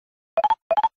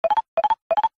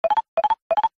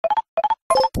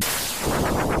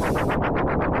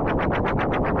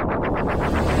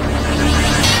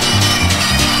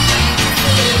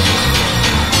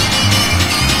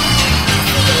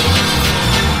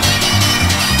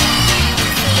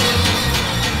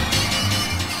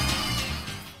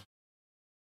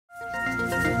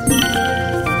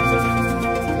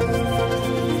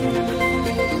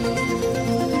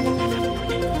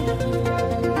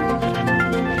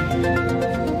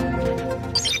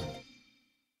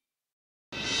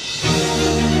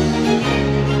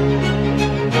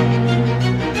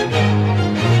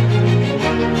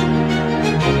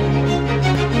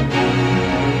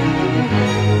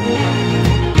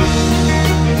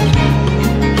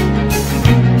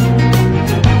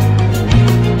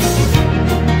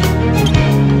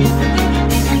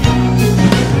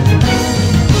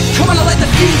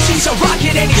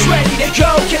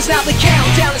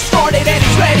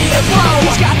the flow.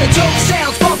 He's got the dope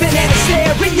sounds bumping in his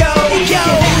stereo. He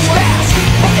goes fast,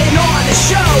 putting on a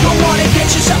show. Don't wanna get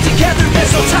yourself together,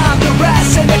 there's no time to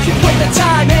rest. And if you put the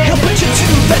time in, he'll put you to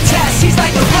the test. He's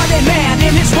like the running man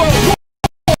in his world.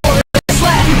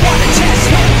 You wanna test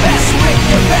him best with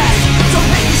your best. So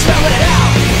maybe spell it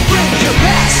out, bring your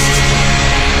best.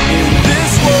 In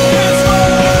this world,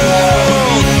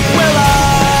 where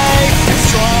life is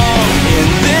strong. In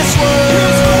this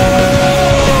world,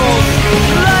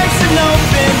 life's an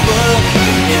open book.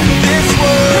 In this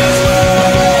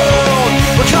world,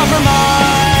 where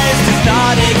compromise does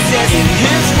not exist. In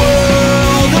his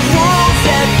world of rules,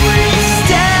 every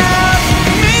step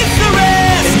meets the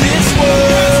rest. In this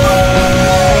world,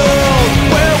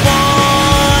 where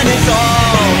one is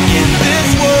all. In this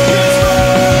world,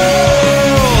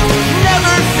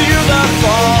 never fear the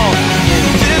fall. In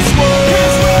this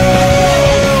world,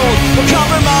 where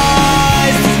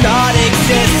compromise does not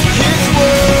exist. His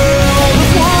world of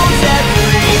wolves,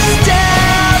 every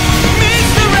step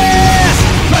meets the rest.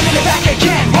 Running it back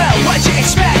again, well, what'd you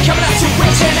expect? Coming out to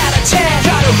win 10 out of 10.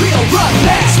 Got a real rough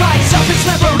pass. Minds up his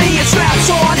memory and straps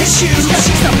on his shoes. Cause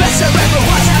he's the best there ever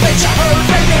was, haven't you heard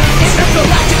the news?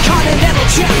 Intergalactic continental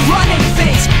jet running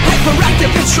things.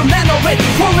 Hyperactive instrumental with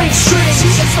pulling strings.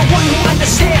 He's just the one who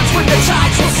understands when the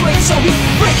tides will swing. So he's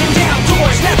breaking down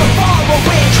doors, never far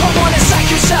away. Come on and psych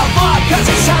yourself up, cause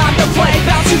it's time to play.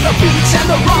 Bounce to the beats